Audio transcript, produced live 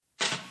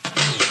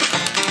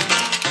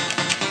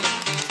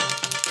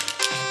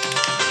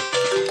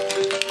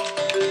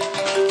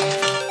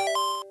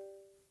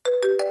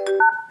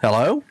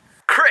Hello?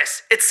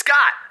 Chris, it's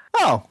Scott.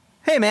 Oh,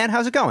 hey man,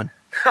 how's it going?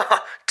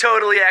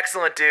 Totally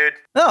excellent, dude.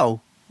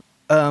 Oh,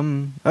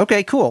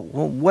 okay, cool.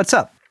 Well, what's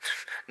up?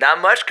 Not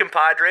much,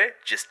 compadre.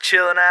 Just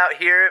chilling out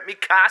here at mi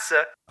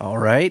casa. All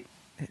right.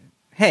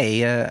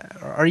 Hey,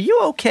 are you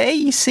okay?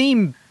 You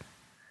seem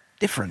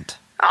different.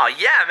 Oh,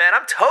 yeah, man,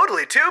 I'm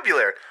totally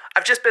tubular.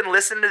 I've just been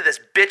listening to this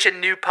bitchin'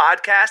 new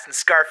podcast and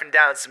scarfing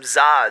down some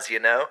Zaz,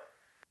 you know?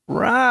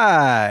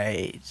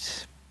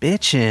 Right.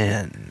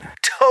 Bitchin'.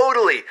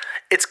 Totally.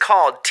 It's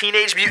called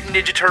Teenage Mutant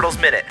Ninja Turtles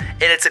Minute,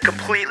 and it's a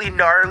completely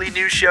gnarly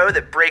new show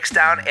that breaks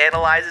down,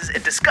 analyzes,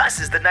 and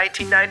discusses the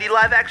 1990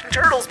 live-action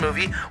Turtles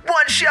movie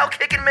one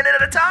shell-kicking minute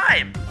at a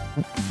time.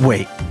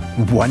 Wait,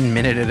 1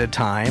 minute at a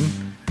time?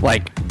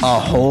 Like a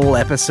whole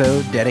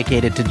episode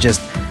dedicated to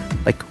just,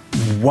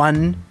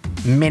 1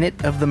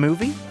 minute of the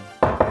movie?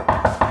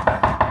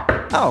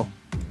 Oh.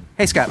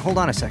 Hey, Scott, hold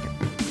on a second.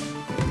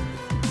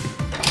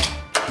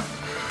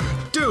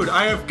 Dude,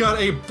 I have got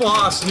a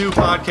boss new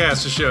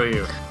podcast to show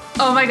you.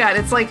 Oh my god,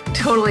 it's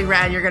totally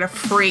rad. You're gonna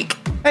freak.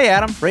 Hey,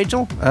 Adam,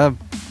 Rachel,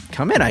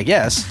 come in, I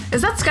guess.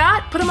 Is that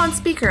Scott? Put him on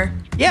speaker.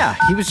 Yeah,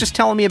 he was just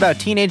telling me about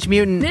Teenage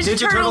Mutant... Ninja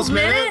Turtles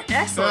Minute?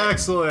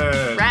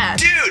 Excellent. Rad.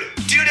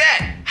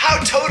 Dudette, how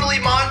totally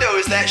mondo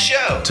is that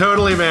show?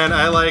 Totally, man.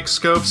 I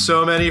scoped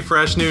so many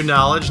fresh new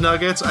knowledge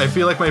nuggets. I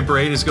feel like my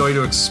brain is going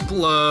to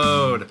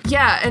explode.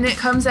 Yeah, and it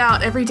comes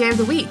out every day of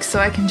the week, so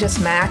I can just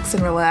max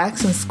and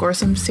relax and score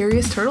some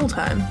serious turtle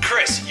time.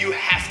 Chris, you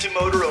have to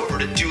motor over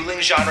to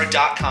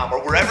duelinggenre.com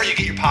or wherever you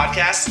get your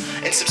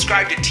podcasts and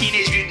subscribe to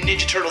Teenage Mutant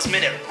Ninja Turtles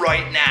Minute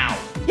right now.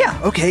 Yeah,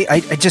 okay, I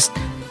just...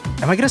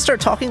 Am I gonna start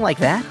talking like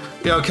that?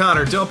 Yo,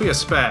 Connor, don't be a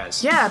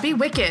spaz. Yeah, be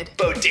wicked.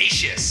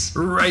 Bodacious.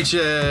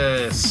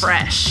 Righteous.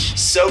 Fresh.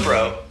 So,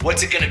 bro,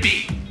 what's it gonna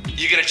be?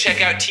 You gonna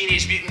check out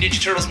Teenage Mutant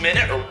Ninja Turtles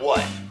Minute or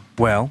what?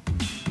 Well,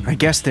 I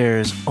guess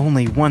there's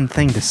only one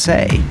thing to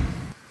say.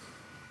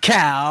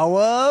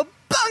 Cowabunga!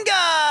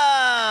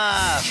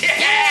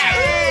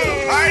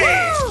 Yeah!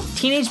 Party!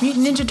 Teenage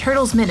Mutant Ninja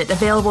Turtles Minute,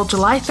 available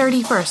July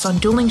 31st on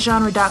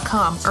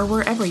duelinggenre.com or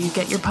wherever you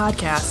get your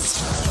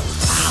podcasts.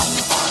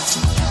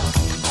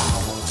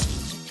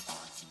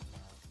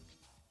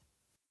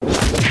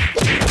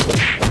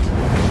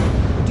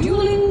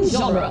 Dueling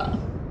Genre.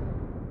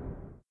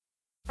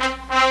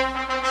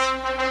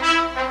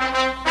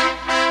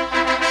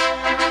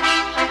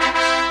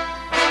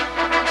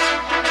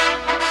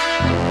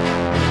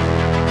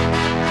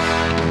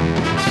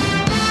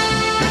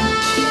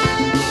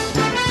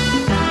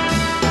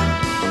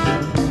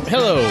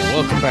 Hello,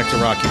 welcome back to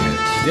Rocky Minute,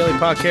 the daily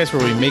podcast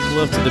where we make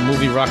love to the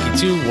movie Rocky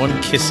 2,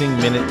 one kissing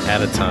minute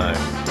at a time.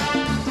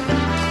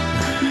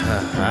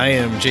 I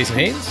am Jason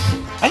Haynes.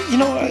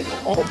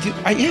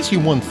 I ask you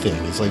one thing.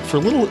 It's for a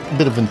little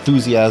bit of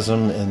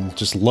enthusiasm and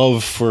just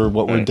love for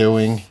what we're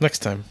doing. Next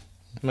time.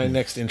 My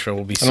next intro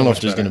will be so I don't know much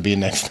if there's better. going to be a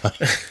next time.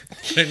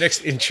 My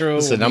next intro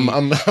Listen, will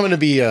I'm going to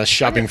be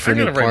shopping for a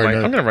new partner.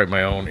 I'm going to write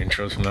my own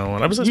intros from now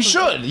on.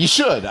 You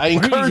should. I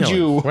encourage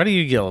you. Why do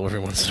you yell every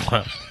once in a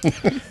while?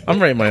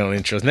 I'm writing my own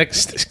intros.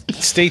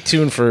 Stay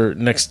tuned for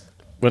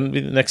when will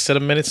be the next set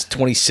of minutes?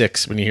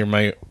 26 when you hear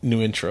my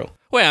new intro.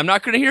 Wait, I'm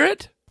not going to hear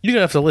it? You're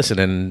going to have to listen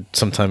in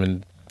sometime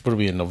in, what are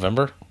we, in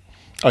November?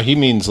 Oh, he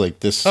means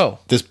this. Oh.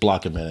 This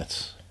block of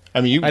minutes.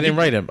 I mean, I didn't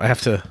write him. I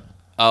have to.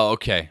 Oh,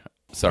 okay.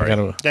 Sorry.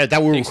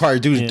 That will require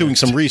doing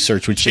some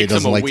research, which Jay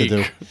doesn't like to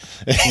do.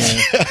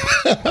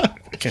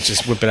 Can't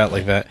just whip it out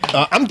like that.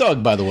 I'm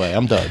Doug, by the way.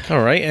 I'm Doug.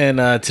 All right,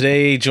 and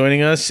today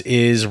joining us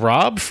is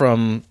Rob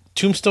from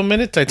Tombstone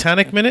Minute,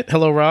 Titanic Minute.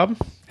 Hello, Rob.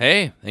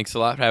 Hey, thanks a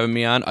lot for having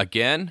me on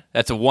again.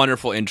 That's a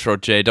wonderful intro,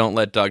 Jay. Don't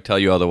let Doug tell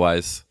you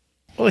otherwise.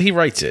 Well, he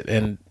writes it,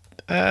 and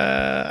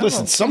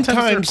listen,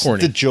 sometimes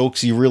the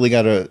jokes you really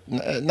gotta,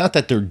 not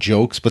that they're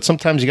jokes, but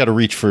sometimes you gotta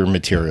reach for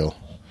material.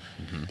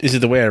 Is it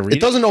the way I read it?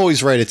 It doesn't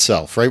always write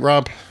itself, right,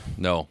 Rob?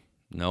 No.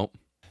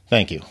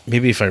 Thank you.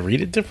 Maybe if I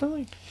read it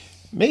differently?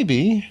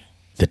 Maybe.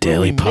 The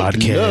daily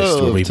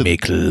podcast where we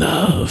make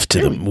love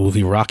to the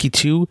movie Rocky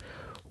 2,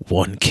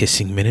 one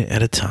kissing minute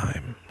at a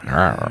time.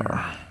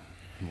 Wow.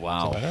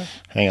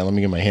 Hang on, let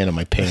me get my hand on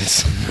my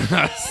pants.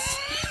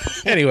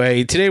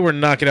 Anyway, today we're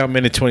knocking out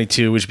minute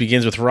 22, which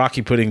begins with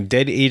Rocky putting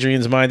dead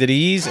Adrian's mind at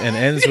ease and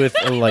ends with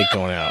a light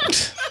going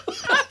out.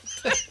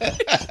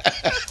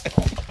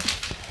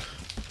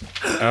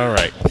 All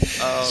right.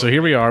 So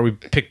here we are. We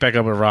pick back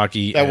up with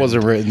Rocky. That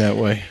wasn't written that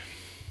way.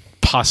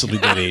 Possibly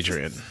dead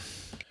Adrian.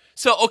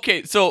 All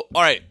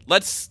right,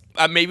 let's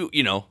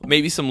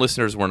maybe some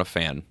listeners weren't a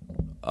fan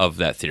of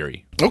that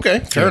theory. Okay,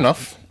 fair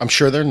enough. I'm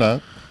sure they're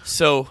not.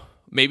 So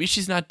maybe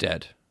she's not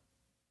dead.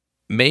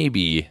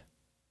 Maybe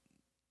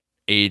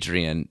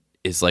Adrian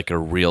is like a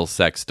real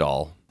sex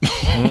doll.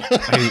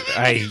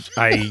 I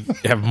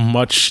have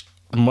much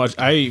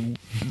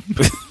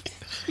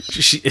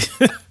she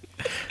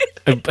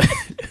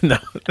no.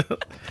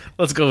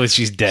 Let's go with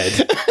she's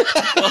dead.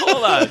 Well,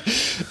 hold on.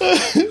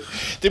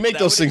 They make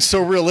those things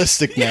so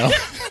realistic now.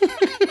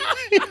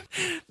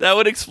 That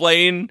would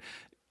explain.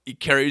 He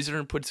carries her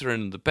and puts her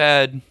in the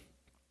bed.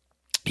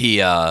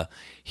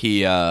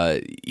 he's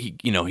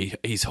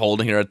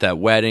holding her at that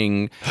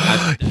wedding.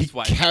 He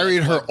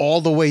carried her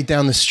all the way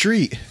down the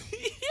street.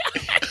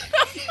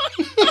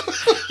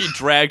 He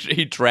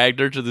dragged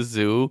her to the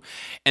zoo,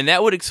 and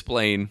that would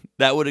explain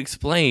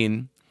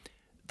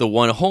the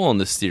one hole in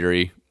this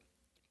theory,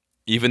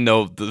 even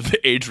though the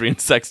Adrian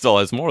sex doll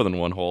has more than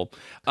one hole.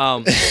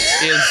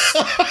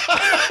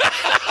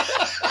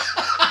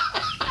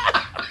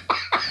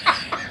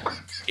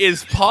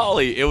 Is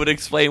Polly? It would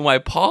explain why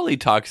Polly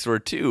talks to her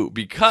too,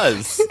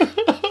 because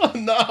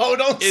No,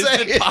 don't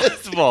say it.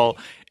 possible?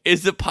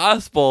 Is it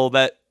possible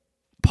that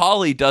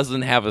Polly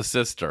doesn't have a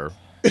sister?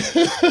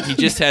 He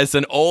just has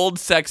an old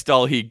sex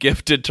doll he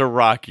gifted to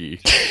Rocky.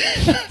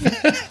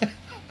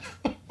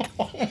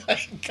 Oh my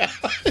god!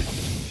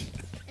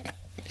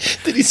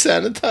 Did he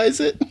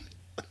sanitize it?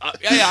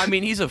 Yeah, I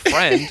mean he's a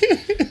friend,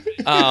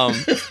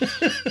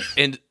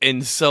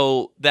 and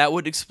so that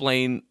would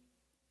explain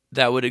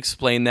that wedding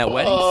scene.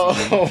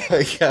 Oh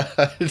my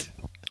god!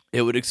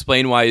 It would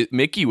explain why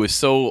Mickey was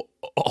so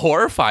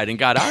horrified and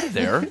got out of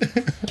there.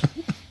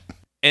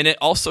 And it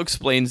also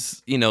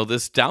explains,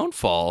 this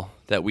downfall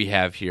that we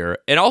have here.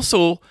 And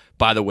also,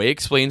 by the way,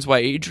 explains why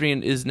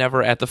Adrian is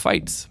never at the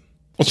fights.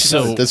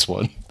 So this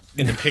one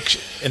in the picture,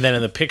 and then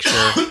in the picture,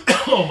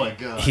 oh my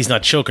god, he's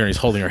not choking her; he's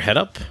holding her head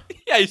up.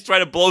 Yeah, he's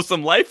trying to blow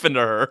some life into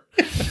her.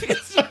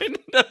 He's trying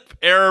to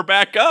pair her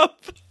back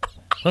up.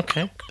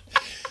 Okay.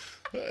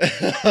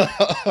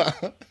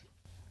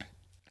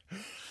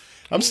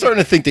 I'm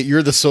starting to think that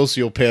you're the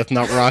sociopath,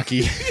 not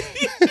Rocky.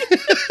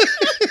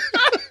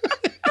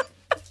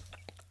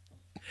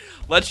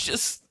 Let's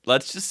just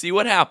see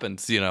what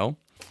happens,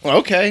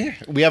 Okay,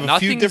 we have a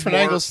few Nothing's different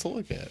more- angles to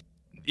look at.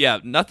 Yeah,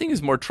 nothing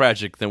is more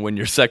tragic than when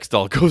your sex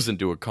doll goes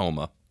into a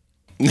coma.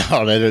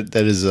 No, that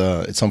is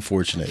it's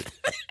unfortunate.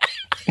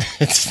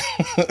 it's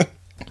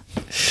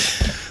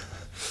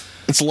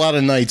a lot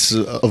of nights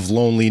of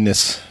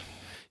loneliness.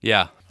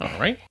 Yeah. All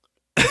right.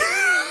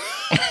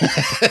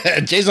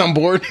 Jay's on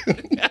board.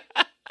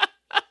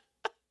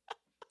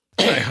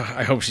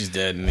 I hope she's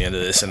dead in the end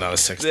of this and not a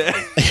sex doll.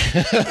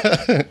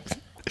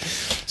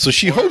 So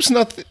she hopes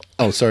nothing.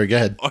 Oh, sorry. Go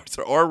ahead.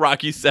 Or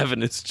Rocky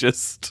 7 is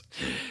just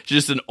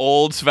an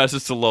old Sylvester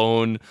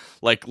Stallone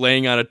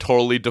laying on a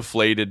totally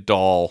deflated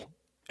doll,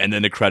 and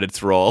then the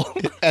credits roll.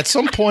 At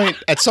some point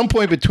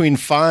between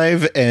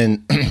 5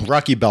 and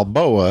Rocky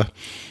Balboa,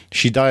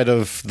 she died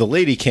of the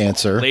lady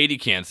cancer. Lady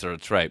cancer,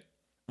 that's right.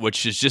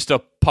 Which is just a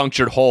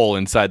punctured hole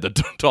inside the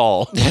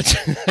doll.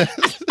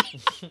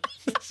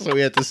 So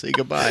we had to say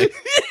goodbye.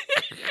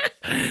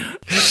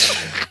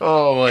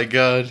 Oh my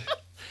god.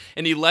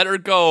 And he let her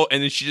go,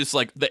 and then she just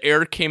the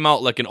air came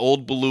out like an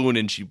old balloon,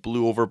 and she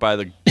blew over by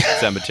the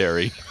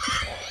cemetery.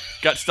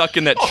 Got stuck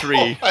in that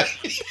tree.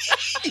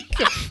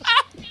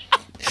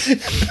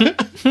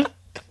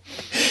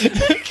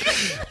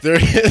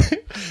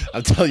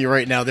 I'm telling you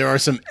right now, there are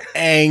some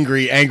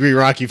angry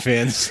Rocky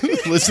fans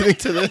listening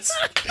to this.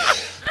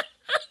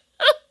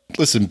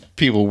 Listen,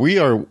 people, we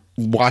are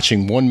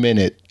watching 1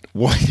 minute,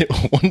 one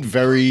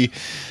very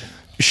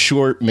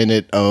short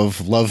minute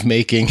of love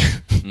making.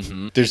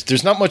 Mm-hmm.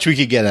 There's not much we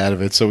could get out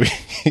of it, so we,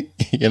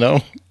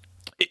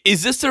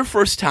 Is this their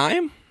first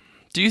time?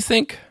 Do you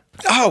think?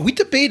 Oh, we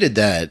debated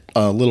that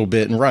a little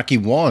bit in Rocky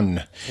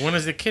 1. When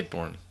is the kid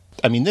born?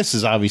 I mean, this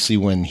is obviously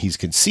when he's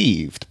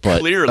conceived, but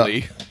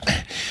Clearly.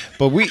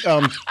 But we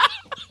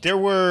there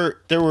were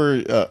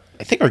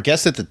I think our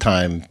guest at the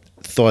time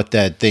thought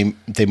that they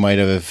might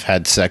have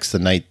had sex the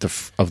night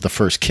of the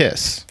first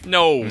kiss.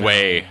 No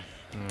way.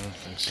 I don't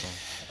think so.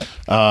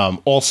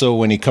 Also,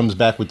 when he comes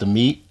back with the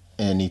meat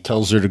and he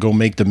tells her to go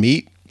make the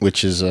meat,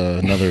 which is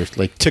another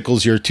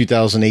tickles your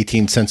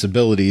 2018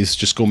 sensibilities.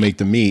 Just go make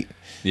the meat.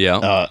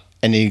 Yeah.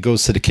 And he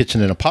goes to the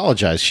kitchen and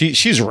apologizes.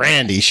 She's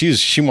randy.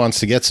 She wants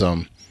to get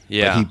some.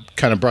 Yeah. But he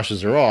kind of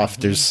brushes her off.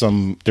 There was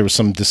some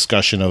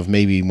discussion of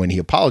maybe when he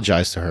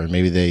apologized to her,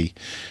 maybe they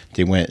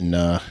went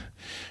and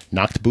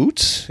knocked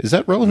boots. Is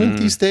that relevant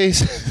these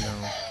days?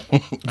 No.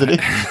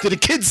 Did the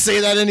kids say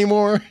that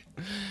anymore?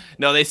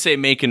 No, they say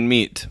making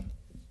meat.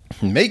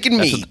 Making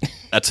meat.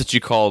 That's what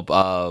you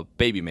call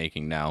baby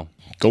making now.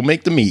 Go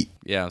make the meat.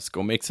 Yeah, let's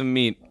go make some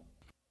meat.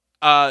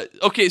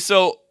 Okay,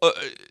 so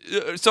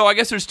I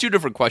guess there's two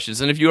different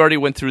questions, and if you already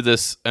went through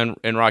this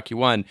in Rocky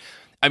 1,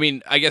 I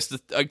mean, I guess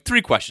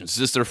three questions. Is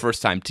this their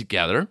first time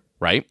together?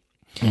 Right?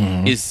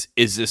 Mm-hmm. Is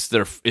this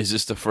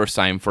the first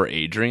time for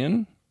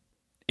Adrian?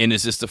 And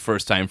is this the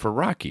first time for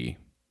Rocky?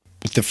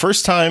 The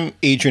first time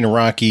Adrian and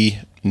Rocky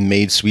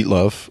made sweet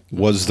love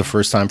was the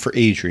first time for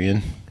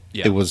Adrian.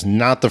 Yeah. It was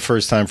not the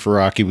first time for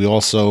Rocky. We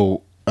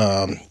also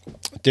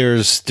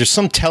there's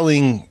some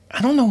telling.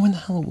 I don't know when the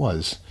hell it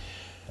was.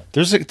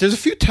 There's a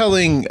few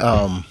telling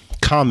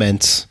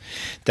comments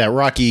that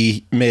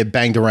Rocky may have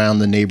banged around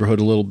the neighborhood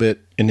a little bit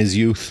in his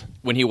youth.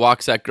 When he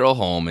walks that girl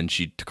home and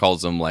she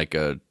calls him like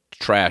a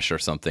trash or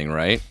something,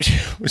 right?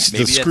 The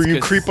scream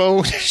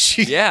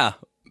creepo. Yeah.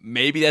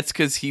 Maybe that's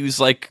because he was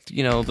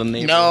the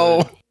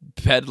neighborhood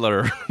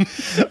peddler.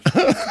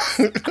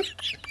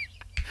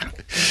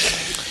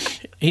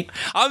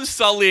 I'm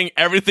sullying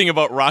everything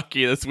about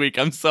Rocky this week.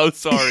 I'm so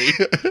sorry.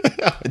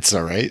 It's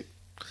all right.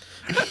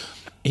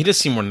 He does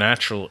seem more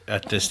natural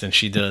at this than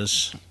she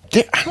does.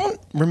 I don't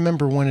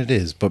remember when it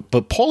is, but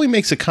Paulie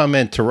makes a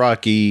comment to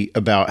Rocky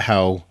about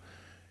how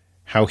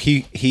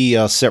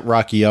he set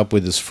Rocky up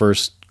with his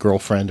first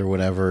girlfriend or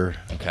whatever.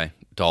 Okay,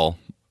 doll.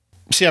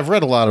 See, I've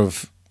read a lot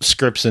of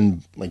scripts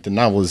and like the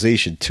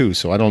novelization too,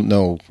 so I don't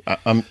know.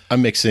 I'm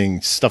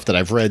mixing stuff that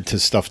I've read to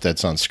stuff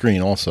that's on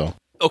screen also.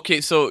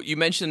 Okay, so you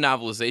mentioned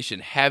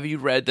novelization. Have you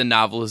read the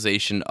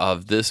novelization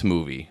of this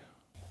movie?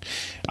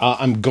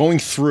 I'm going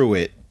through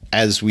it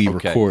as we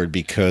record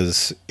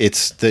because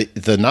it's the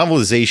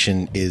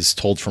novelization is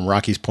told from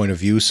Rocky's point of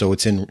view, so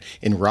it's in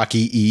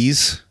Rocky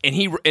E's. And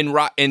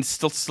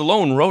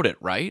Stallone wrote it,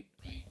 right?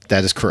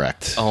 That is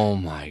correct. Oh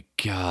my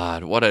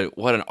God, what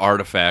an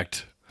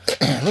artifact!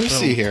 Let me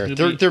see here.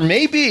 There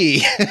may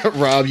be,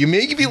 Rob, you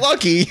may be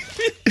lucky.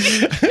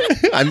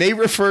 I may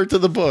refer to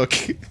the book.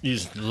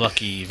 Use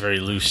lucky very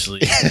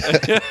loosely.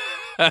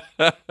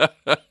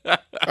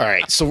 All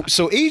right,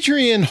 so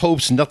Adrian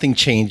hopes nothing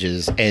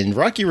changes, and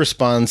Rocky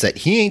responds that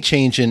he ain't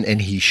changing,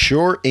 and he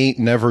sure ain't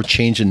never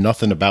changing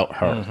nothing about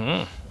her.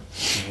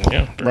 Mm-hmm.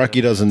 Yeah,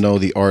 Rocky doesn't know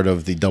the art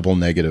of the double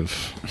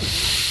negative.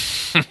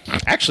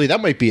 Actually, that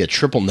might be a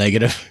triple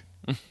negative.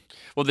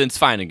 Well, then it's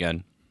fine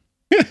again.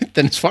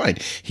 Then it's fine.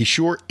 He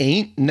sure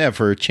ain't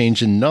never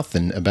changing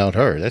nothing about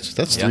her.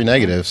 That's three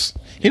negatives.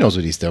 He knows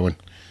what he's doing.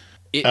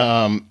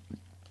 No,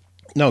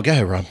 go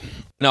ahead, Rob.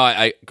 No,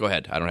 I go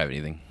ahead. I don't have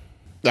anything.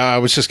 I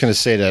was just going to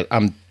say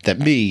that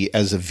me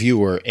as a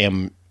viewer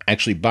am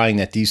actually buying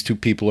that these two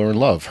people are in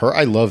love. Her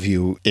 "I love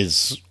you"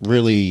 is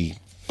really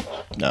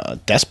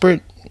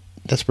desperate.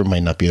 Desperate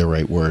might not be the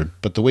right word,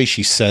 but the way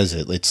she says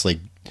it, it's like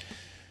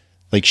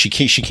she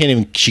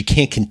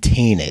can't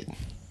contain it.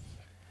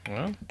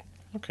 Well,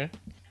 okay.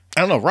 I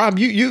don't know, Rob.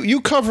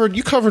 You covered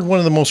one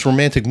of the most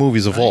romantic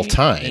movies of all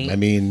time. I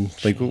mean,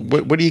 like,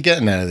 what are you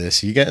getting out of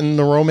this? You getting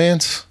the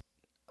romance?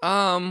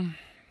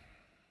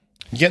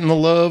 You getting the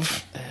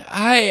love?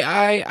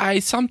 I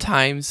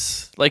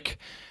sometimes, like,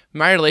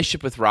 my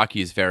relationship with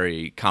Rocky is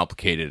very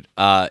complicated.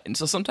 And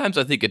so sometimes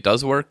I think it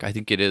does work. I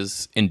think it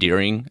is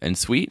endearing and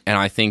sweet. And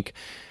I think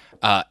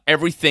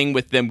everything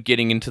with them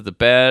getting into the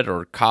bed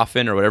or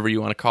coffin or whatever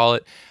you want to call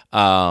it,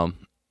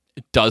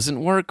 it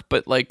doesn't work.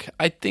 But, like,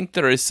 I think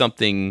there is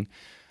something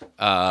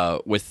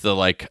with the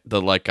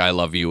I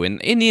love you.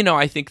 And you know,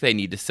 I think they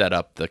need to set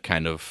up the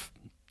kind of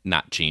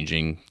not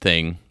changing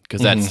thing,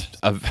 because that's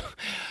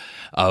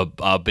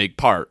a big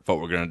part of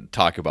what we're going to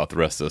talk about the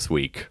rest of this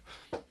week.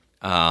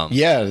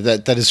 Yeah,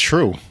 that is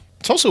true.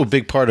 It's also a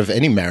big part of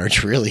any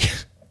marriage, really.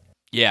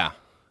 Yeah,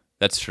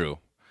 that's true.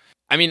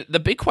 I mean, the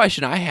big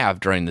question I have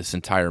during this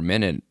entire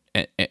minute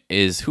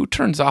is who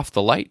turns off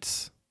the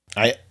lights?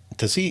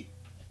 There's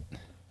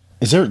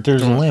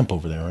a lamp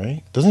over there,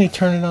 right? Doesn't he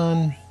turn it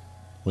on?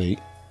 Wait.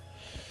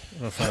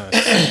 I'll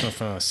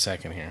find a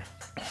second here.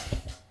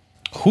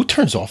 Who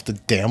turns off the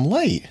damn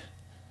light?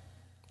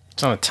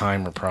 It's on a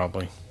timer,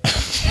 probably.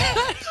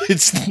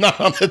 It's not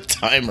on the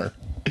timer.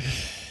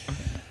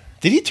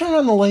 Did he turn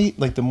on the light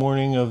like the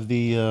morning of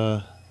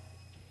the?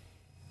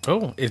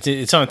 Oh,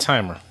 it's on a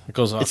timer. It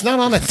goes off. It's not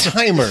on a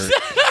timer.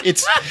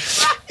 it's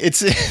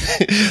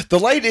the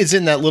light is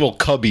in that little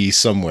cubby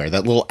somewhere,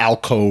 that little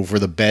alcove where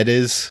the bed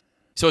is.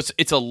 So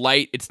it's a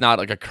light. It's not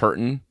like a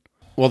curtain.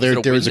 Well, there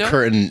is a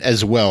curtain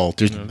as well.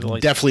 There's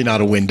definitely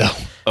not a window.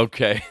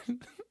 Okay.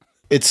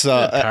 It's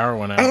power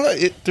went out.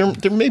 I don't know.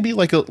 There may be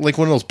like one of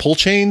those pull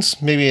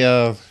chains. Maybe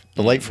the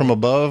light from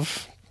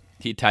above.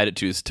 He tied it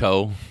to his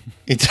toe.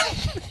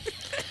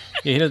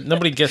 Yeah,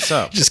 nobody gets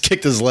up. Just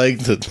kicked his leg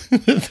to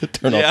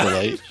turn off the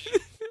light.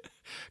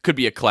 Could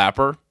be a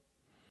clapper.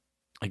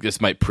 Like, this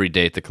might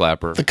predate the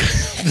clapper.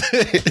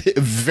 It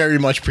very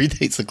much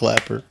predates the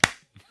clapper.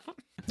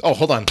 Oh,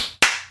 hold on.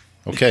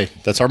 Okay,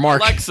 that's our mark.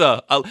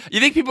 Alexa, you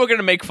think people are going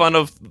to make fun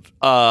of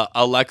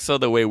Alexa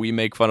the way we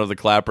make fun of the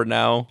clapper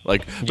now?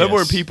 Like, remember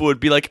when people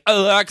would be like,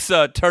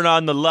 Alexa, turn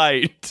on the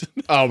light?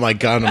 Oh my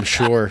God, I'm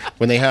sure.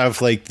 When they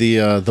have like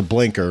the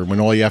blinker, when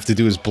all you have to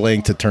do is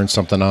blink to turn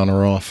something on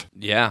or off.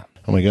 Yeah.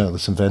 Oh my God,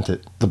 let's invent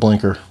it. The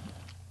blinker.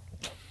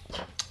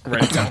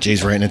 Write it down.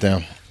 Jay's writing it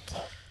down.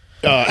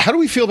 How do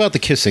we feel about the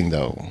kissing,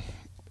 though?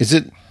 Is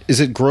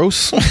it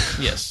gross?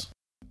 Yes.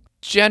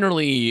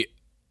 Generally,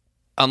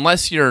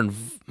 unless you're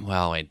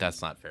well, wait,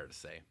 that's not fair to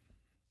say.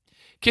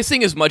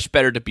 Kissing is much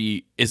better to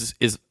be is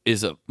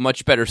a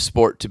much better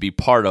sport to be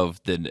part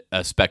of than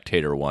a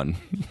spectator one.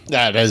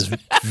 That is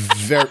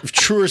very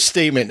truer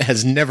statement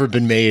has never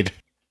been made.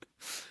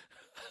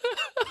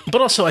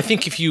 But also, I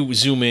think if you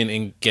zoom in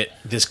and get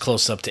this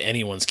close up to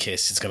anyone's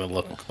kiss, it's going to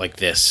look like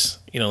this.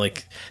 You know,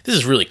 like, this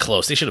is really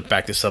close. They should have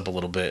backed this up a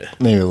little bit.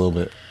 Maybe a little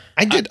bit.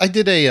 I did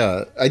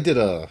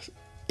a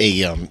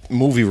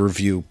movie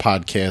review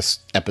podcast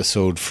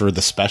episode for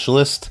The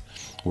Specialist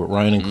with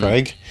Ryan and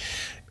Craig,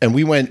 and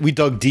we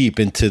dug deep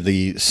into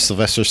the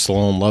Sylvester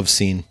Stallone love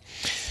scene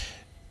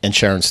and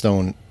Sharon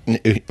Stone.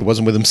 It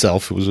wasn't with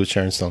himself; it was with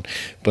Sharon Stone.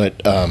 But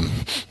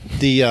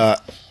the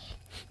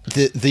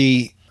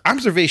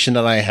observation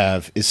that I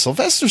have is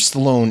Sylvester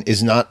Stallone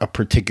is not a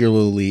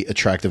particularly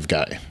attractive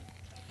guy.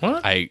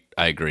 What? I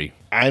agree.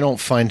 I don't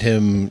find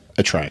him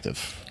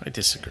attractive. I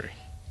disagree.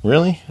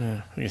 Really?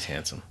 Yeah, he's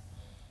handsome.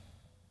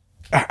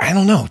 I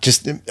don't know.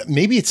 Just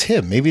maybe it's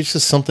him. Maybe it's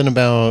just something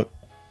about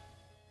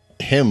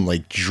him,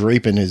 like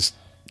draping his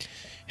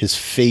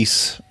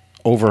face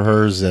over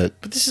hers that.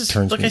 But this is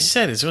turns like me. I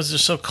said. It's they're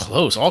so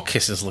close. All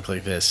kisses look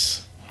like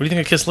this. What do you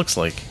think a kiss looks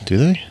like? Do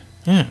they?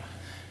 Yeah.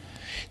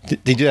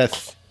 They do that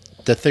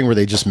thing where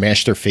they just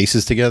mash their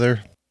faces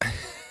together.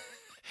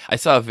 I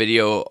saw a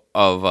video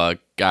of a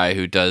guy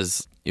who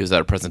does. He was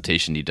at a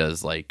presentation. He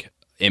does like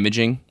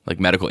imaging, like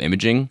medical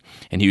imaging,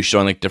 and he was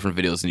showing like different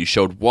videos, and he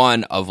showed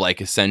one of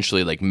like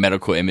essentially like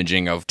medical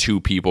imaging of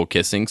two people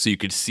kissing, so you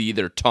could see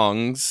their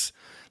tongues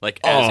like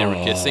as they were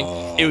kissing.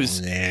 It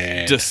was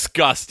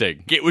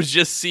disgusting. It was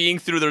just seeing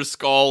through their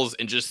skulls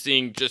and just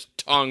seeing just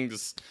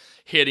tongues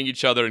hitting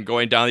each other and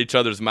going down each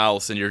other's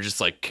mouths, and you're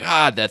just like,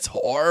 God, that's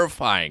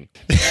horrifying.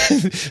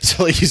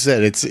 So like you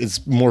said,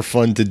 it's more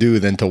fun to do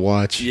than to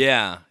watch.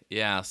 Yeah.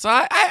 So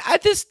I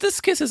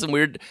this kiss isn't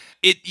weird.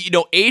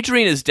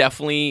 Adrian is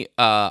definitely.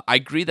 I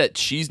agree that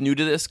she's new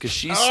to this because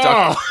she's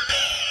stuck.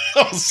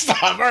 Oh,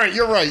 stop. All right,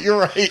 you're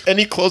right.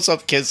 Any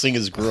close-up kissing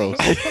is gross.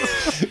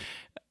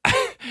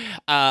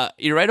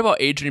 You're right about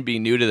Adrian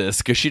being new to this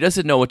because she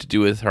doesn't know what to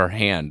do with her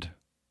hand.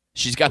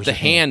 She's got the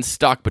hand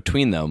stuck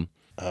between them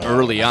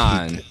early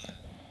on,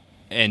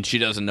 and she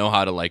doesn't know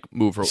how to like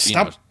move her.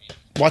 Stop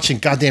watching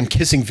goddamn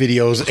kissing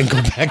videos and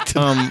go back to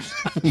a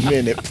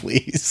minute,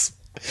 please.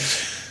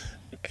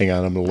 Hang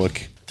on, I'm gonna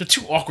look. They're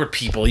two awkward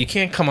people. You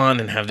can't come on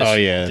and have this. Oh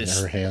yeah, this,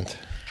 her hand.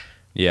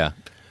 Yeah.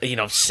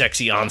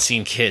 Sexy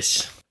on-scene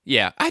kiss.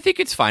 Yeah, I think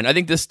it's fine. I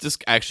think this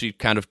actually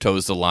kind of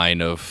toes the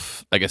line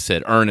of, like I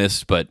said,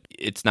 earnest, but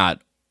it's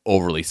not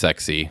overly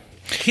sexy.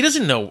 He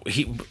doesn't know.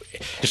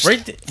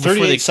 Right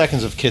 38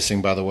 seconds of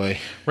kissing, by the way.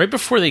 Right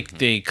before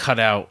they cut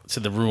out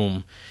to the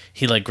room,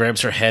 he like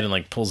grabs her head and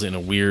like pulls it in a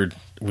weird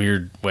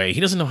way.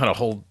 He doesn't know how to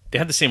hold. They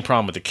had the same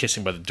problem with the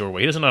kissing by the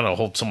doorway. He doesn't know how to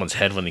hold someone's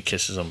head when he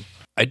kisses them.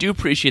 I do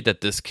appreciate that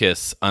this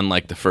kiss,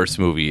 unlike the first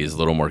movie, is a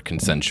little more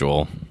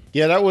consensual.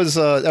 Yeah, that was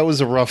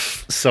a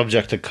rough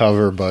subject to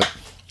cover, but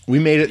we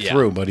made it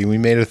through, buddy. We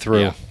made it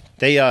through. Yeah.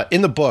 They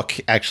in the book,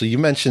 actually, you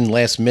mentioned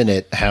last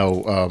minute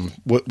how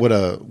what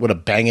a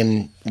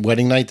banging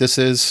wedding night this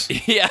is.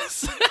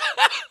 Yes.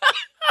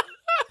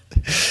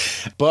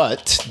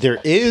 But there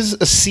is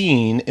a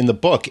scene in the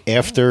book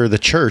after the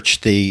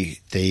church. They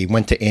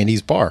went to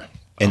Andy's bar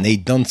and they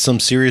done some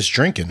serious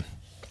drinking.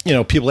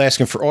 People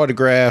asking for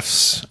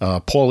autographs.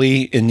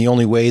 Paulie, in the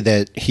only way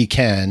that he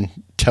can,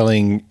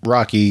 telling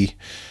Rocky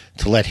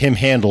to let him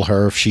handle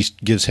her if she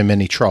gives him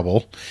any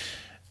trouble.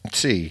 Let's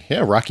see.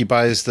 Yeah, Rocky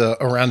buys a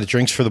round of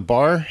drinks for the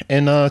bar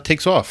and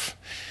takes off.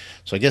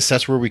 So I guess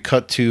that's where we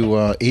cut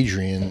to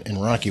Adrian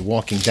and Rocky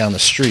walking down the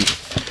street.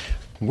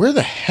 Where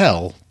the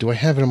hell do I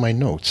have it in my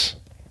notes?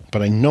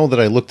 But I know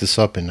that I looked this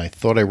up and I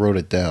thought I wrote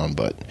it down.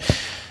 But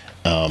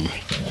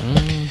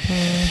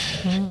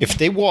if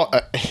they walk...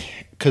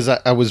 Because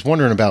I was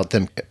wondering about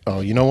them. Oh,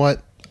 you know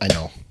what? I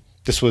know.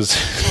 This was...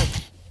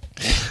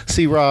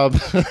 See, Rob,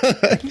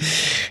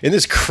 in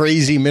this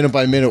crazy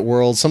minute-by-minute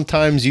world,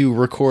 sometimes you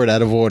record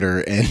out of order,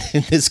 and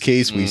in this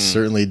case, we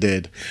certainly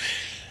did.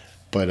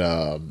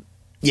 But,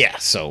 yeah,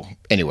 so,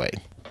 anyway,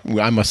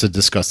 I must have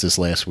discussed this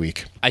last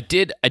week. I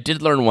did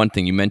learn one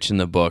thing. You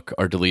mentioned the book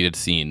or deleted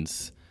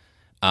scenes.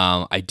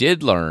 I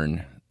did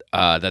learn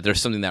that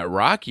there's something that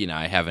Rocky and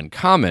I have in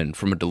common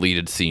from a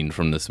deleted scene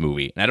from this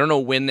movie. And I don't know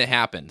when that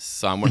happens,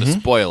 so I'm going to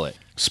spoil it.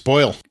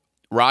 Spoil.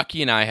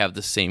 Rocky and I have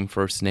the same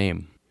first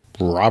name.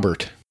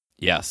 Robert.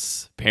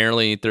 Yes.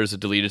 Apparently, there's a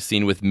deleted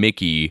scene with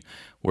Mickey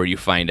where you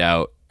find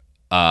out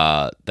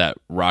that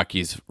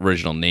Rocky's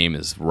original name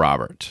is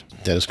Robert.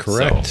 That is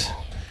correct. So,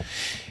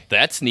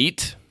 that's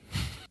neat.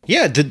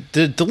 Yeah, the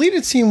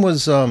deleted scene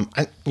was,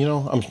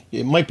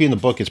 it might be in the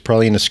book. It's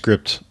probably in the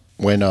script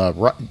when,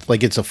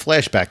 it's a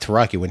flashback to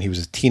Rocky when he was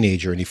a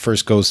teenager and he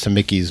first goes to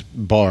Mickey's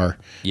bar.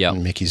 Yeah.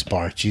 Mickey's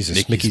bar.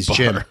 Jesus, Mickey's bar.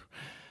 gym.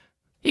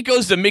 He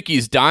goes to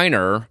Mickey's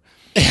diner.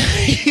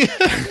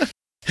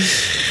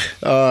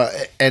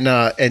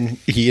 And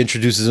he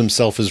introduces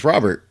himself as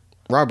Robert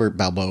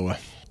Balboa.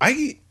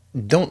 I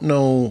don't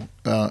know.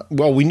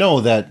 Well, we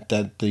know that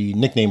the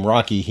nickname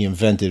Rocky he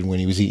invented when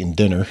he was eating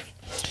dinner.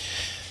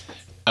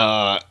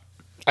 I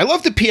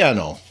love the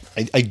piano.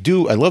 I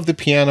do. I love the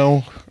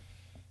piano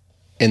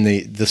and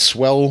the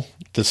swell.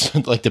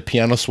 Like the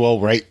piano swell,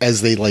 right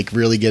as they like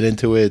really get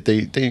into it.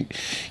 They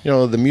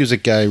the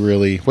music guy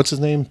really. What's his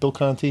name? Bill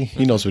Conti.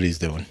 He knows what he's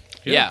doing.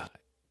 Yeah.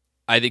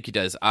 I think he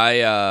does.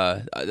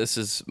 This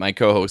is my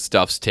co-host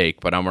Stuff's take,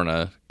 but I'm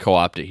gonna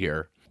co-opt it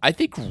here. I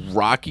think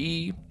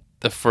Rocky,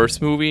 the first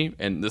movie,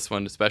 and this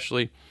one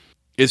especially,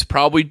 is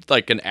probably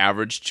like an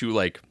average to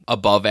like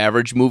above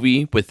average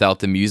movie without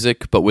the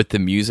music, but with the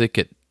music,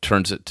 it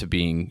turns it to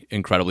being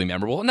incredibly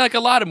memorable. And like a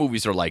lot of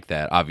movies are like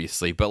that,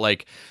 obviously, but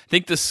like I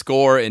think the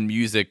score and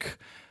music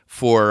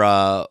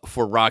for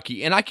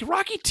Rocky, and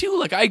Rocky 2.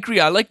 Like, I agree.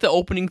 I like the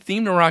opening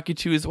theme to Rocky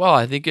 2 as well.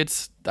 I think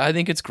it's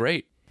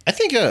great. I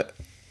think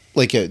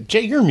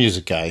Jay, you're a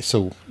music guy,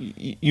 so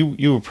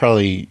you would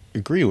probably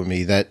agree with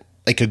me that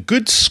like a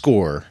good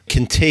score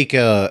can take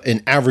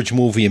an average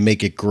movie and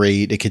make it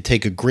great. It could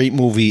take a great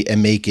movie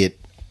and make it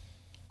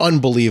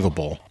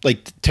unbelievable.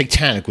 Like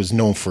Titanic was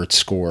known for its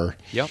score.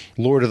 Yep.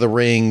 Lord of the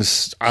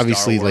Rings,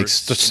 obviously, Star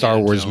Wars, like the Star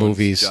Wars Jones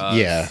movies.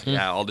 does.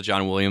 Yeah, all the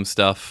John Williams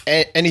stuff.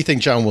 Anything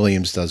John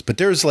Williams does. But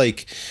there's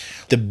like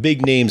the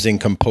big names in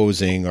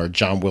composing are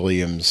John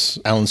Williams,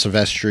 Alan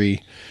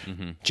Silvestri,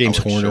 James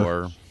Howard Horner.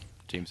 Shore,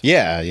 James.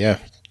 Yeah.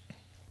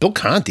 Bill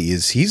Conti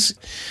he's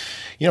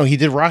he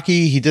did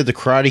Rocky, he did The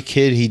Karate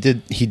Kid, he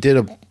did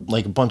a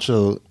bunch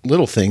of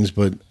little things,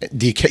 but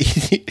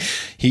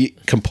he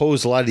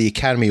composed a lot of the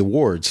Academy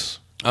Awards.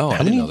 Oh, How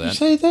I many didn't know did you that.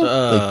 say that?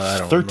 I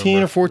don't 13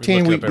 remember. or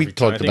 14? We look it up We every time.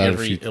 talked I think about it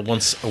a few.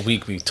 once a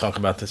week we talk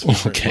about this. We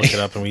Okay. look it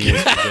up and we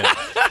always forget.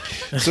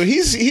 So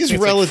he's It's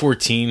like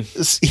 14.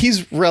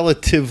 he's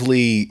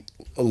relatively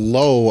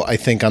low, I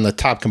think, on the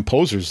top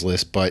composers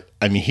list, but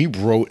I mean he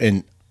wrote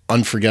an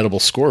unforgettable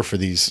score for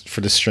this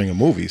string of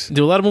movies.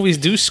 Do a lot of movies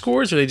do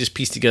scores, or they just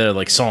piece together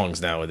like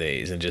songs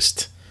nowadays and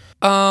just?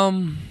 I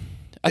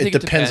think It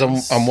depends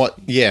on what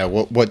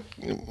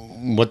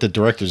the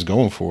director's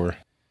going for.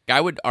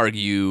 I would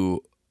argue.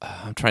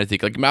 I'm trying to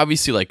think. Like,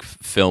 obviously, like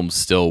films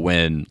still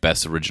win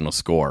Best Original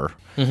Score.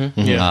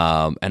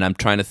 Yeah. And I'm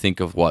trying to think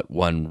of what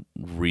one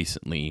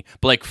recently,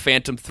 but like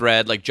Phantom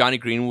Thread, like Johnny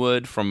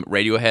Greenwood from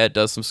Radiohead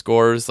does some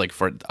scores. Like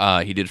for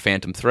he did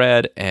Phantom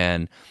Thread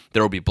and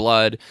There Will Be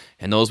Blood,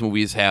 and those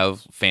movies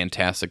have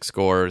fantastic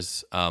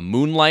scores.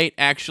 Moonlight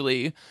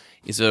actually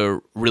is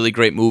a really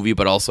great movie,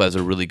 but also has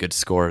a really good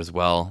score as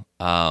well.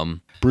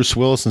 Bruce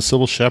Willis and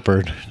Sybil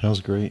Shepherd. That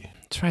was great.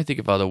 Trying to think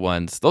of other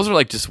ones. Those are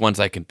like just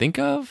ones I can think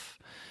of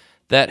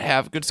that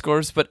have good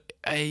scores, but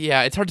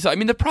yeah, it's hard to tell. I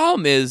mean, the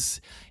problem is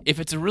if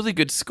it's a really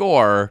good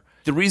score,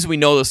 the reason we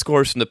know the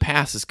scores from the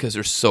past is because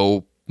they're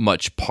so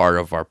much part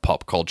of our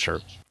pop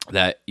culture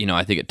that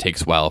I think it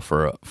takes a while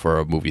for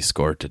a movie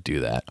score to do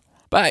that.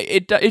 But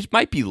it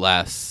might be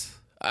less.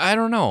 I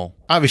don't know.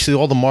 Obviously,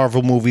 all the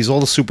Marvel movies, all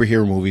the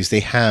superhero movies, they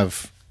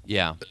have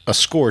Yeah. a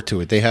score to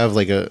it. They have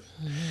like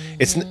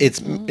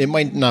it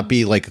might not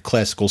be like a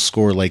classical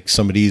score like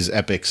some of these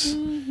epics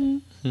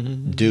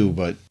do,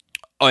 but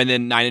Oh, and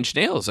then Nine Inch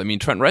Nails. I mean,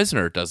 Trent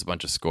Reznor does a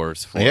bunch of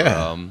scores for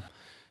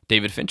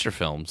David Fincher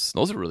films.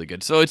 Those are really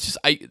good. So it's just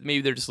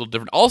maybe they're just a little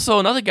different. Also,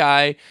 another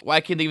guy. Well,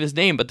 I can't think of his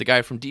name, but the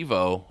guy from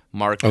Devo,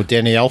 Mark. oh,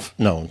 Danny Elfman.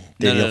 No,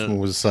 Danny No. Elfman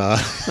was.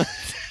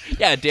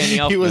 Yeah, Danny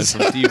Elfman was-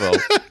 from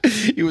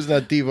Devo. He was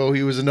not Devo.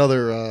 He was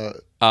another.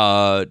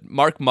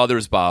 Mark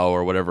Mothersbaugh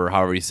or whatever,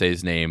 however you say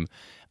his name.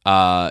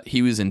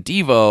 He was in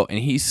Devo, and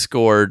he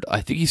scored.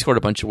 I think he scored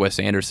a bunch of Wes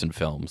Anderson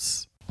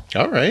films.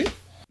 All right.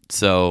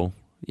 So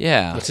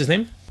yeah, What's his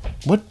name?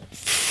 What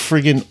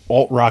friggin'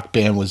 alt rock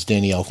band was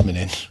Danny Elfman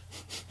in?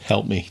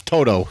 Help me.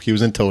 Toto. He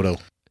was in Toto.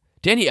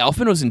 Danny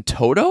Elfman was in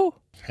Toto.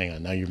 Hang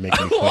on. Now you're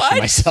making me What? question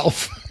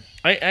myself.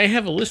 I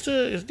have a list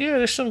of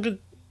there's some good.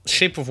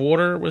 Shape of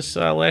Water was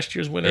last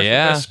year's winner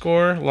Yeah. for best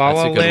score. La That's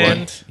La a good one.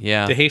 Land,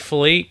 Yeah. The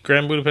Hateful Eight,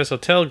 Grand Budapest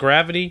Hotel,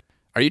 Gravity.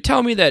 Are you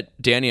telling me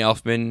that Danny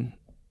Elfman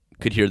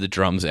could hear the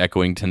drums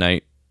echoing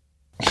tonight?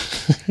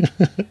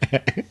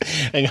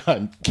 Hang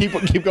on.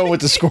 Keep going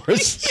with the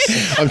scores.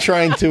 I'm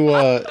trying to.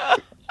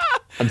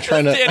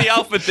 Danny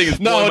Elfman thing is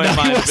blowing my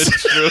mind if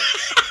it's true.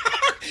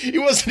 He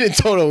wasn't in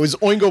Toto. It was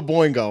Oingo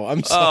Boingo.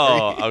 I'm sorry.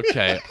 Oh,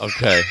 okay.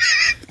 Okay.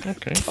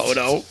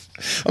 Toto.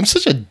 I'm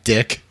such a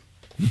dick.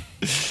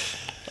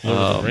 Lord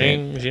of the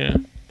Rings, yeah.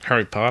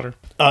 Harry Potter.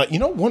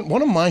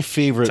 One of my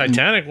favorite.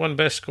 Titanic won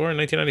best score in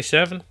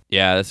 1997.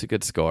 Yeah, that's a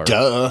good score.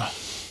 Duh.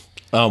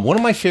 One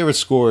of my favorite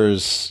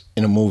scores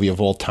in a movie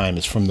of all time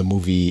is from the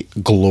movie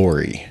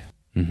Glory.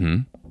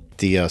 Mm-hmm.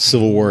 The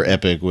Civil War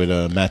epic with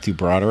Matthew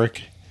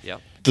Broderick. Yeah.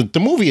 The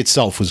movie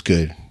itself was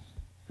good,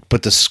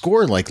 but the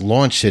score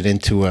launched it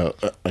into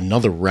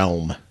another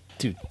realm.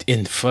 Dude,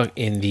 in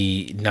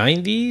the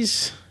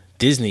 90s,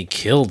 Disney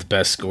killed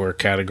best score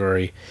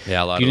category.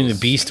 Yeah, a lot Beauty of and those.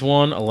 the Beast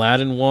won,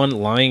 Aladdin won,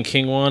 Lion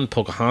King won,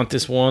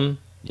 Pocahontas won.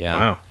 Yeah.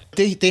 Wow.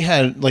 They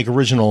had like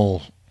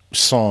original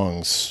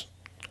songs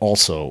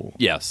also.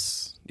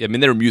 Yes. I mean,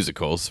 they were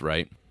musicals,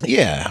 right?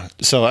 Yeah.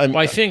 So Well,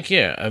 I think,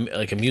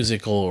 like a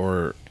musical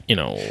or,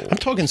 I'm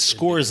talking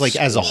scores like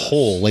as a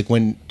whole, like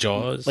when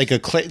Jaws. like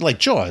like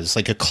Jaws,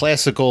 like a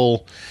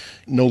classical,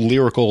 no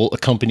lyrical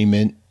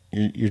accompaniment.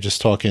 You're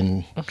just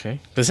talking. Okay.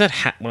 Does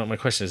that well, my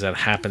question is, that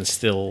happen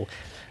still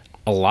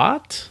a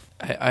lot?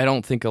 I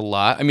don't think a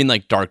lot. I mean,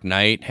 like Dark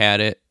Knight had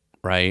it,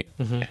 right?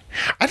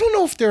 I don't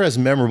know if they're as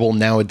memorable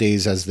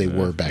nowadays as they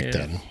were back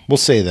then. We'll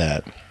say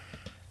that.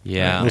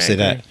 Yeah. We'll say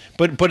that.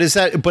 But is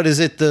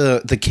it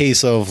the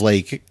case of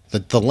like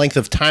the length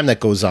of time that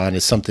goes on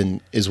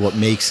is what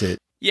makes it?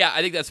 Yeah,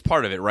 I think that's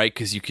part of it, right?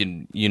 Because you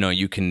can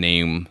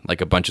name like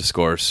a bunch of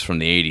scores from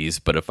the 80s,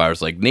 but if I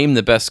was like, name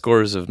the best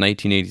scores of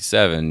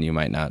 1987, you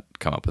might not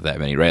come up with that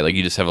many, right? Like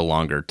you just have a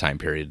longer time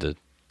period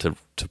to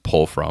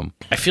pull from.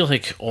 I feel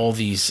like all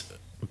these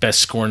best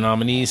score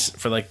nominees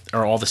for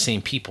are all the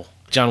same people.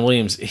 John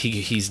Williams,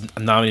 he's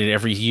nominated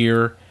every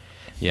year.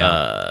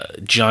 Yeah.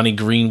 Johnny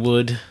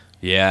Greenwood.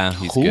 Yeah,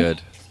 he's Who?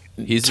 good.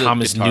 He's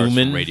Thomas the guitarist from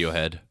Newman.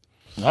 Radiohead.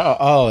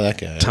 Oh, that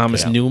guy.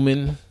 Thomas Okay.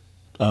 Newman.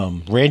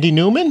 Randy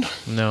Newman?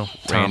 No,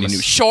 Randy Thomas.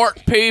 Newman.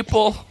 Short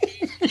people.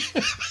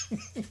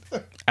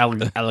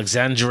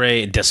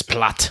 Alexandre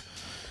Desplat.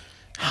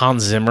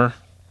 Hans Zimmer.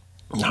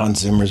 Hans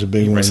Zimmer's a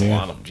big one. There's a Yeah.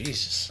 lot of them.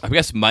 Jesus. I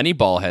guess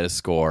Moneyball had a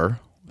score,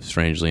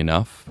 strangely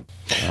enough.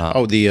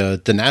 Oh,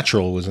 the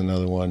Natural was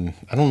another one.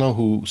 I don't know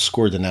who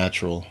scored The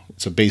Natural.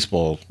 It's a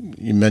baseball.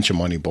 You mentioned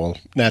Moneyball.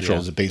 Natural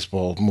is a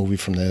baseball movie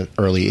from the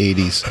early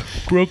 80s.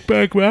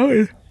 Brokeback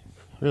Mountain.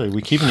 Really?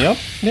 We keeping you up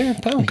there,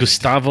 pal?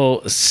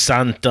 Gustavo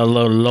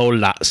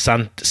Santaolalla.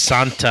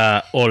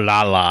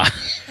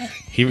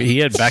 He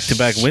had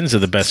back-to-back wins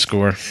of the best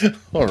score.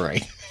 All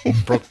right.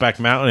 Brokeback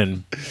Mountain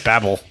and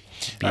Babel.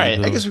 All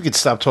right. I guess we could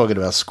stop talking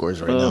about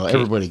scores right now. Okay.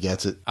 Everybody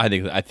gets it. I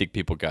think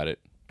people got it.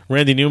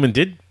 Randy Newman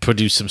did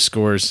produce some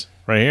scores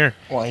right here.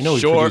 Well, I know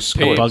he Short produced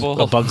scores. people.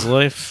 A Bug's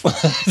Life.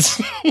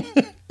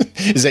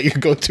 Is that your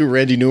go-to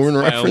Randy Newman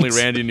My reference? only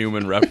Randy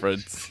Newman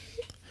reference.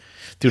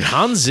 Dude,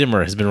 Hans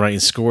Zimmer has been writing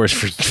scores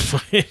for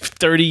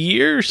 30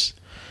 years.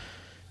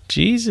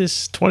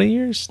 Jesus, 20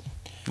 years?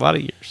 A lot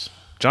of years.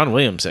 John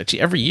Williams,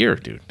 actually, every year,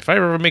 dude. If I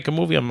ever make a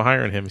movie, I'm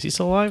hiring him. Is he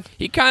still alive?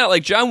 He kind of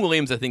like John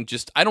Williams. I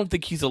don't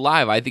think he's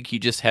alive. I think he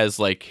just has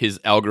like his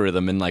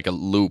algorithm in like a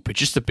loop. It's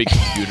just a big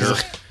computer.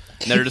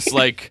 And they're just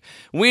like,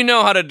 we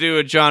know how to do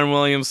a John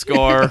Williams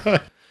score.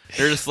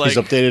 They're just like, He's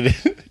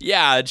updated it.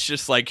 yeah, it's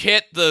just like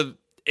hit the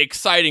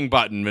exciting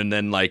button, and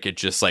then like it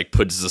just like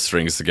puts the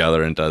strings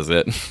together and does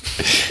it.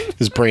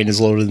 His brain is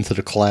loaded into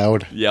the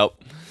cloud. Yep.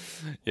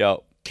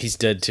 He's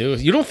dead too.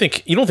 You don't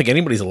think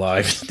anybody's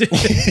alive?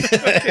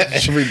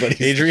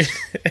 Everybody.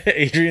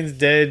 Adrian's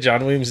dead.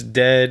 John Williams is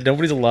dead.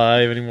 Nobody's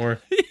alive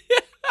anymore.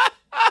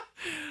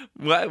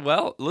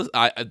 Well, listen,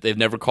 they've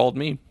never called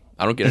me.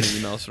 I don't get any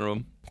emails from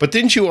them. But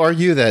didn't you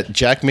argue that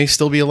Jack may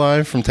still be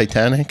alive from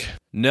Titanic?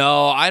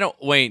 No, I don't.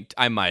 Wait,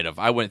 I might have.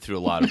 I went through a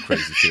lot of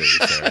crazy theories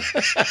there.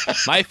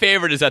 My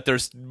favorite is that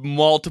there's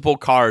multiple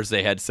cars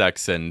they had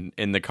sex in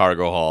the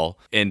cargo hall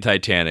in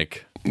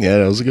Titanic. Yeah,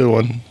 that was a good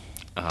one.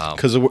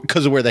 Because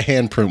of where the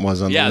handprint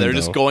was on the window. They're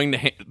just going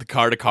the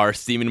car to car,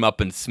 steaming them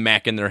up and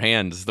smacking their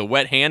hands. The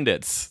wet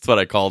handits. That's what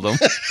I call them.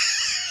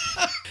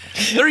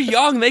 They're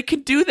young. They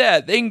can do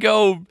that. They can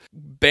go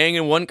bang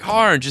in one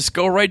car and just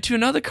go right to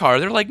another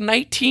car. They're like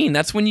 19.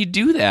 That's when you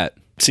do that.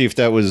 See, if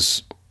that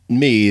was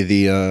me,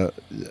 the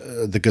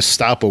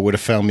Gestapo would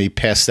have found me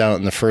passed out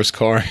in the first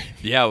car.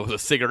 Yeah, with a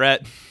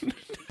cigarette.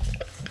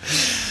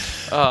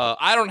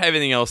 I don't have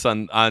anything else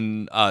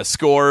on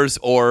scores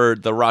or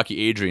the Rocky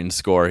Adrian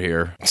score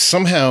here.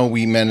 Somehow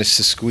we managed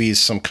to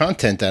squeeze some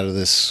content out of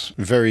this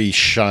very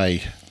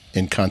shy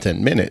in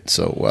content minute.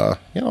 So,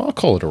 I'll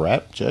call it a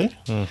wrap, Jay.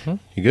 Mm-hmm.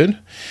 You good?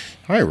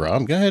 All right,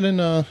 Rob, go ahead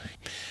and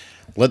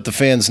let the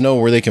fans know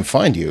where they can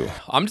find you.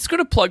 I'm just going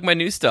to plug my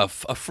new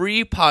stuff,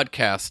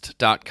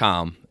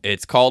 afreepodcast.com.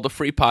 It's called A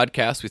Free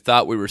Podcast. We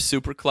thought we were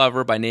super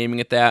clever by naming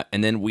it that,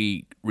 and then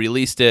we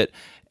released it,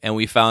 and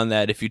we found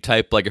that if you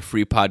type like a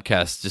free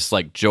podcast, just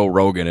like Joe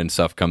Rogan and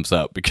stuff comes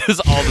up,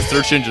 because all the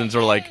search engines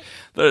are like,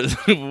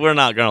 we're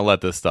not going to let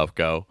this stuff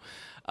go.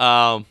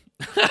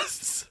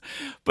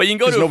 But you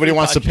can go to nobody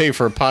wants to pay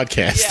for a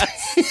podcast.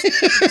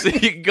 Yes. So you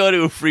can go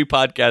to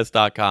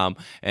freepodcast.com,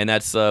 and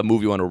that's a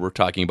movie one where we're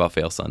talking about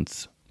Fail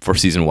Sons for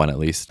season 1 at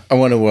least. I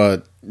want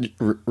to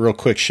real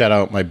quick shout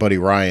out my buddy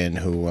Ryan,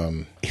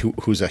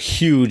 who's a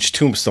huge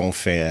Tombstone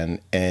fan,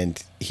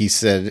 and he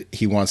said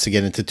he wants to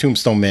get into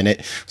Tombstone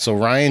Minute. So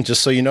Ryan,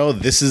 just so you know,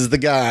 this is the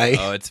guy.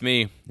 Oh, it's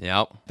me.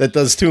 Yep. That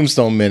does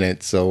Tombstone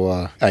Minute.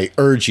 So I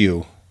urge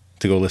you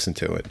to go listen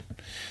to it.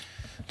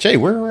 Jay,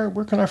 where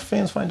can our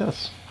fans find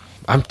us?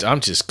 I'm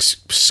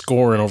just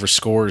scoring over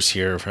scores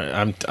here.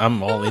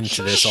 I'm all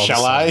into this. All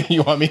Shall I?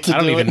 You want me to? I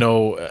don't do even it?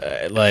 know.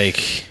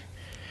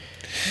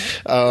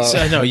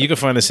 So, no, you can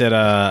find us at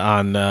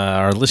on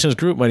our listeners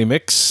group, Mighty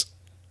Mix,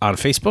 on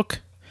Facebook.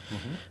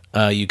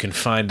 Mm-hmm. You can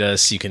find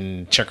us. You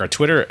can check our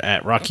Twitter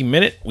at Rocky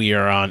Minute. We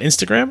are on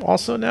Instagram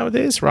also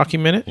nowadays, Rocky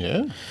Minute.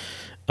 Yeah.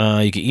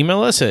 You can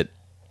email us at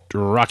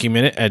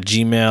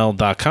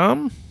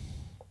rockyminute@gmail.com.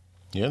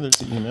 Yeah, there's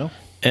the email.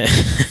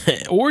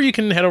 Or you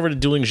can head over to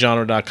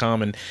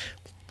duelinggenre.com and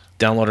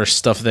download our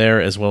stuff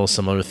there, as well as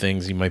some other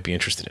things you might be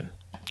interested in.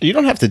 You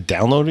don't have to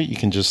download it. You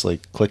can just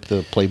click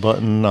the play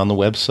button on the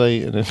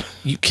website, and then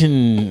You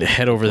can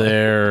head over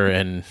there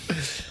and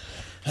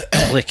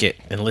click it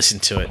and listen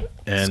to it.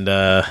 And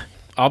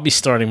I'll be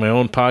starting my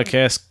own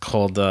podcast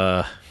called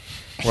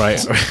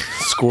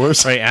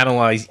scores. I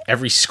analyze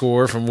every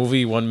score from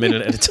movie 1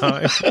 minute at a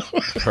time.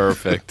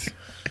 Perfect.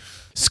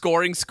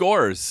 Scoring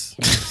scores.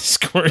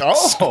 Scoring.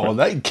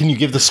 Oh, can you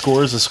give the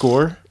scores a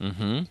score?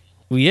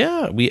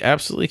 Yeah, we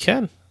absolutely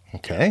can.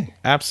 Okay,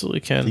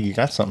 Absolutely I think can. you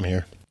got something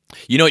here.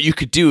 You know what you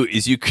could do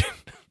is you could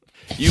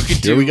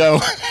Here we go.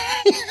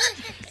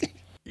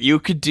 You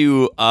could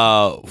do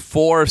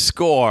 4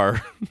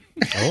 score.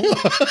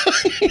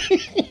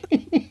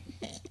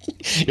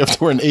 You have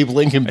to wear an Abe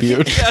Lincoln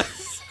beard.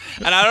 Yes.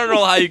 And I don't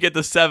know how you get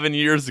the 7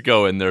 years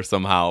ago in there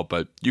somehow,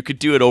 but you could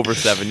do it over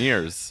 7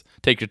 years.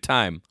 Take your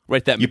time.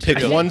 Write that You pick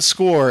material. one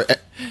score.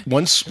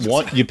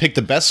 You pick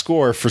the best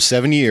score for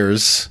 7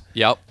 years.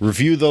 Yep.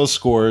 Review those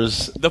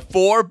scores. The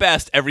 4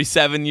 best every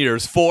 7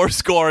 years. 4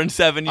 score in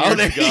 7 years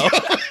there ago.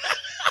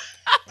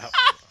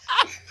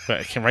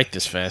 I can't write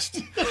this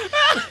fast.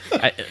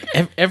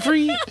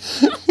 Every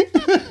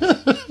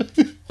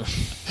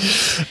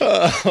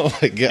Oh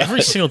my god!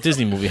 every single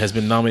Disney movie has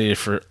been nominated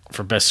for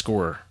best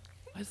score.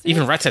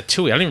 Even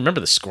Ratatouille. I don't even remember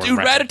the score. Dude,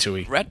 of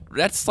Ratatouille.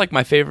 that's like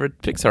my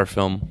favorite Pixar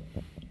film.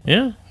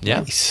 Yeah,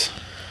 Yeah. it's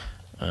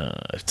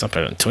not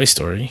better than Toy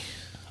Story.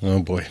 Oh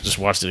boy! Just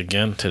watched it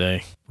again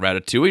today.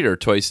 Ratatouille or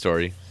Toy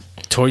Story?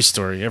 Toy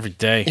Story every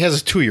day. He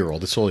has a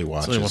 2-year-old. That's all he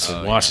watches. All he wants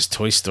to watch is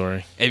Toy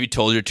Story. Have you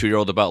told your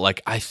 2-year-old about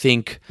like I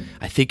think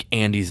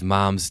Andy's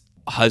mom's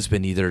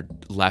husband either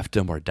left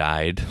him or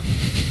died?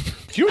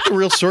 Do you know what the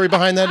real story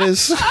behind that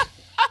is?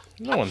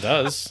 No one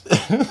does.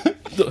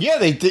 Yeah,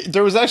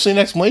 there was actually an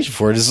explanation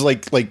for it. It's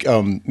like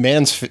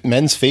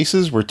men's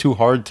faces were too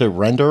hard to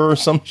render or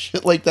some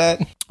shit like that.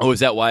 Oh, is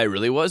that why it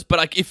really was? But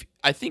like, if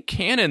I think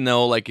canon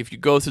though, like if you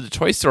go through the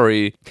Toy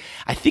Story,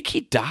 I think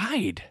he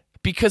died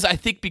because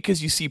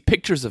you see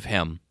pictures of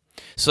him,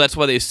 so that's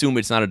why they assume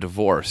it's not a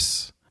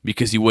divorce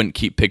because you wouldn't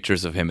keep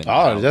pictures of him. In the Oh,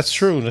 house. that's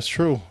true. That's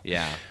true.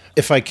 Yeah.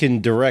 If I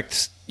can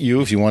direct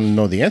you, if you want to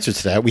know the answer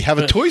to that, we have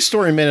a Toy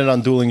Story Minute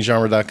on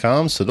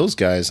duelinggenre.com. So those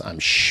guys, I'm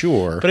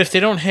sure. But if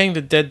they don't hang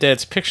the dead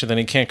dad's picture, then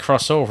he can't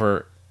cross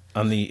over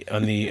on the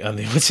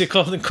what's it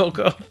called in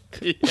Coco?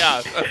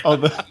 Yeah.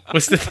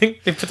 What's the thing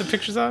they put the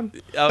pictures on?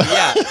 Oh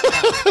yeah.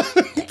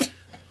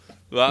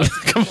 Well,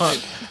 Come on,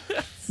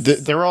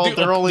 they're all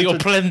the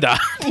Oprenda.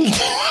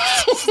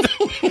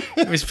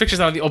 If his picture's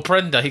on the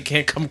Oprenda, he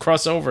can't come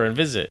cross over and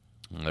visit.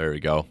 there we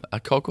go.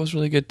 Coco's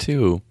really good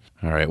too.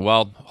 All right.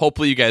 Well,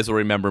 hopefully you guys will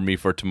remember me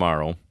for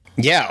tomorrow.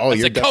 Yeah. Oh,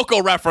 It's a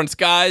Coco reference,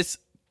 guys.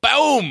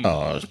 Boom.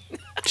 Oh,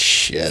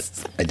 shit.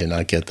 I did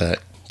not get that.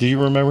 Do you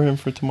remember him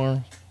for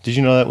tomorrow? Did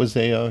you know that was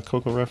a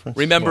Coco reference?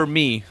 Remember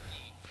me.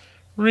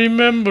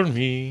 Remember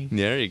me.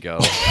 There you go.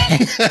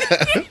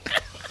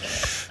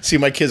 See,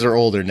 my kids are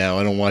older now.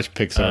 I don't watch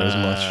Pixar as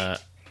much.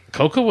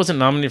 Coco wasn't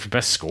nominated for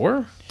best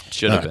score.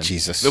 Should have Oh, been.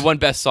 Jesus. It won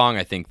best song,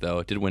 I think, though.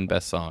 It did win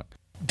best song.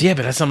 Yeah,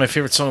 but that's not my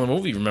favorite song in the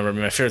movie. Remember,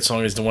 my favorite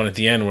song is the one at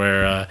the end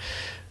where.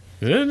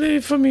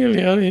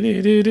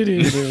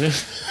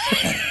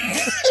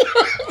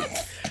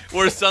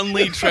 We're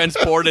suddenly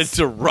transported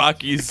to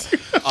Rocky's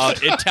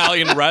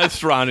Italian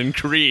restaurant in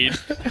Creed.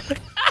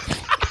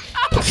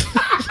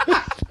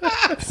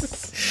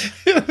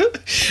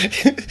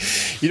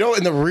 You know,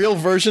 in the real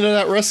version of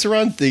that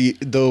restaurant,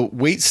 the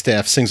wait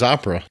staff sings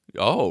opera.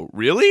 Oh,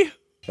 really?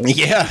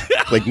 Yeah,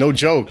 like no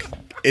joke.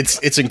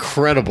 It's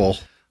incredible.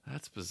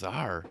 That's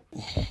bizarre.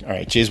 All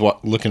right, Jay's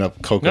looking up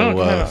Coco No,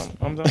 go ahead.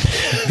 I'm done.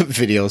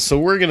 videos, so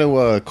we're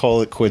gonna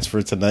call it quits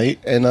for tonight,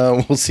 and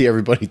we'll see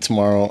everybody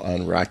tomorrow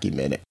on Rocky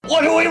Minute.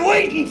 What are we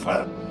waiting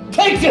for?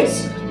 Take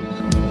this!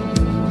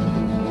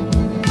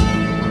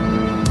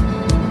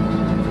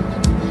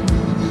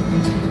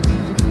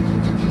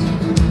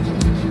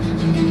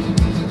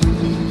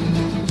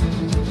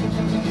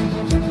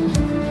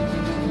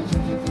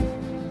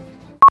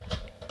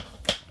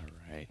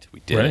 Right,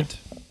 we did Right. it.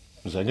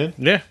 Was that good?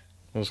 Yeah,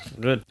 it was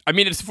good. I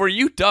mean, it's for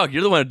you, Doug.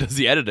 You're the one who does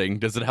the editing.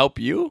 Does it help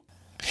you?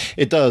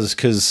 It does,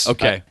 because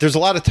Okay. there's a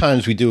lot of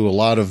times we do a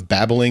lot of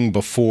babbling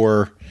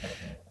before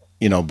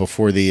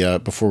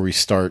we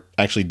start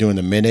actually doing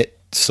the minute.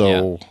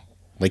 So,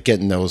 like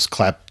getting those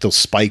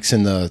spikes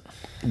in the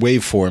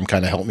waveform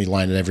kind of helped me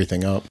line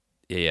everything up.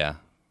 Yeah,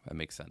 that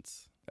makes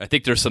sense. I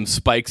think there's some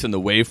spikes in the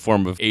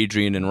waveform of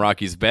Adrian and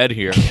Rocky's bed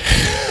here.